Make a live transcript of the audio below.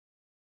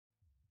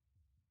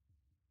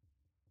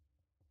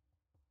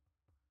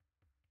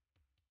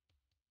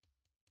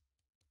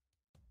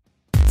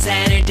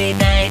Saturday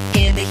night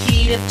in the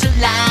heat of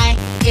July.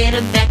 In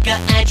a Mecca,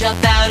 I drop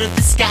out of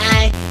the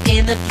sky.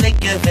 In the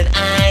blink of an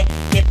eye,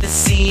 hit the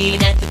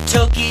scene at the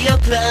Tokyo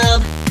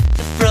Club.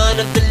 The front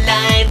of the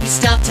line, we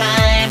stop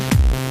time.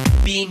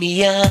 Beat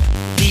me up,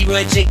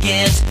 Leroy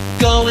Jenkins,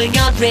 going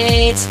on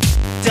raids.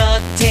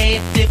 Duct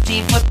tape,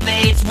 15-foot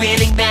blades,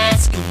 winning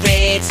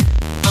masquerades.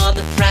 On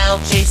the prowl,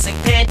 chasing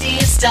panty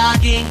and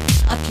stocking.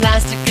 A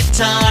plastic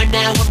guitar,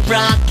 now we're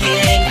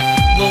rocking.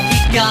 Well, we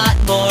got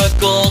more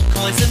gold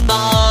coins than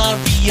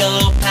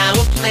Mario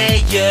Power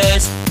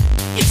players.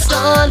 It's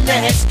on,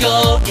 let's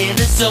go in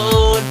the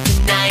zone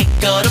tonight.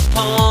 Gonna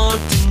pwn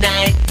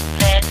tonight.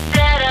 Let's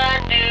set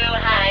a new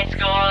high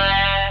score.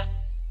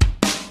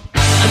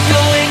 I'm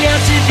going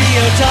out to the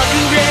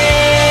otaku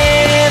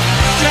rave,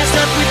 dressed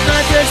up with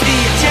my thirsty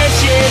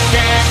attention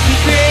that we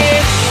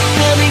crave.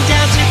 Coming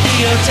down to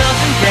the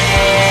otaku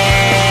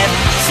rave.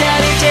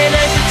 Saturday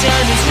night, the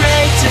time is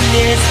right to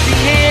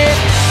misbehave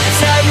as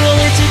I roll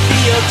into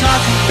the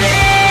otaku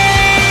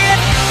rave.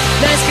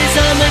 Mask is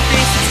on my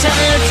face, it's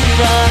time to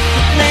rock the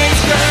place,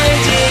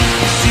 grinding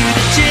to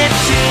the chip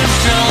tunes,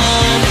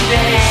 drum and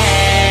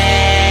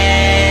bass.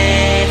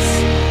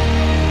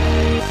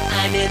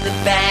 I'm in the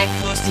back,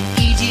 hosting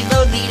E.G.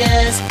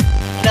 Lolitas,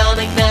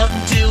 numbing Mountain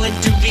Dew and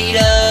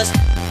Doritos.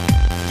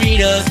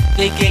 Fritos,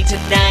 thinking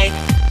tonight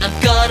I'm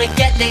gonna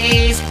get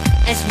lazy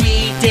as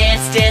we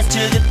dance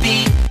to the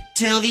beat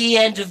till the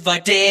end of our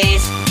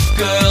days.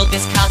 Girl,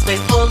 this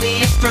cosplay's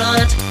only a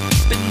front.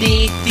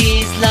 Beneath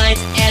these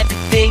lights,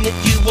 everything that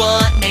you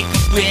want. Make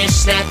a wish,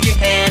 snap your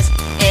hands.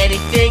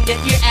 Anything that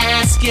you're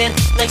asking,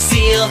 like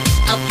Seal,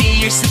 I'll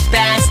be your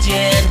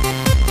Sebastian.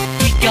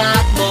 We got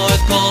more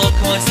gold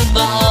coins than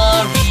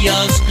Mario,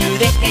 screw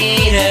the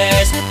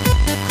haters.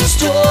 Cool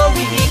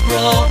story,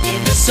 bro,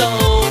 in the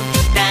zone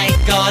tonight.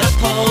 Got a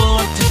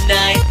pwn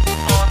tonight.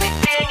 Only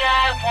thing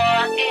I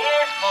want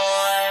is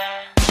more.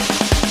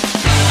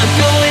 I'm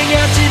going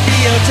out to the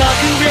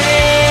otaku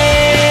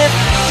rave,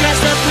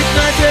 dressed up with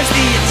my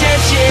thirsty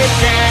attention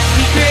that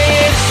we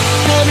crave.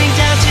 Coming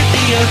down to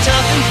the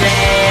otaku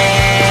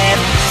rave.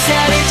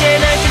 Saturday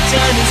night, the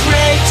time is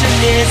right to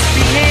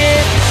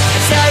misbehave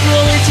as I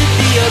roll into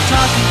the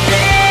otaku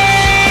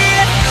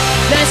rave.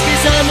 Mask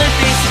is on my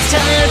face, it's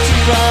time to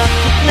rock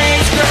the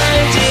place,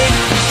 grinding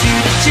to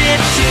the chip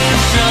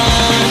tunes,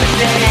 drum and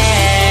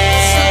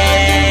bass.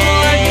 Sunday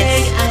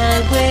morning,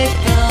 I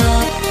wake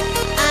up,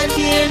 I'm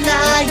here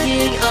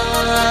lying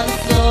on the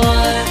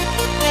floor.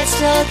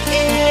 Stuck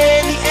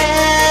in the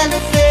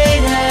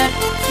elevator,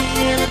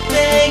 feel it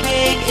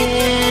banging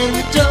in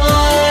the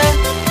door.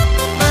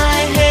 My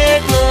hair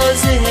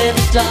glows in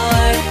the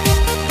dark,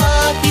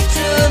 coffee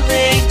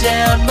drooling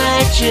down my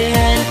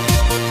chin.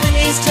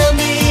 Please tell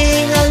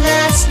me how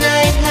last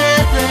night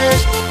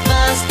happened,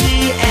 must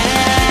be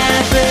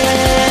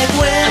epic.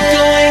 I'm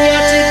going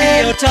out to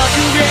the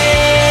otaku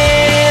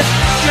rave,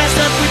 dressed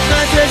up with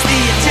my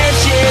thirsty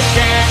attention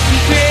that we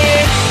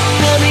crave.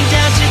 Coming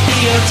down to the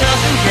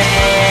otaku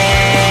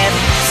rave.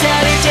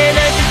 Saturday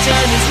night, the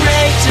time is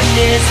right to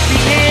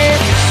misbehave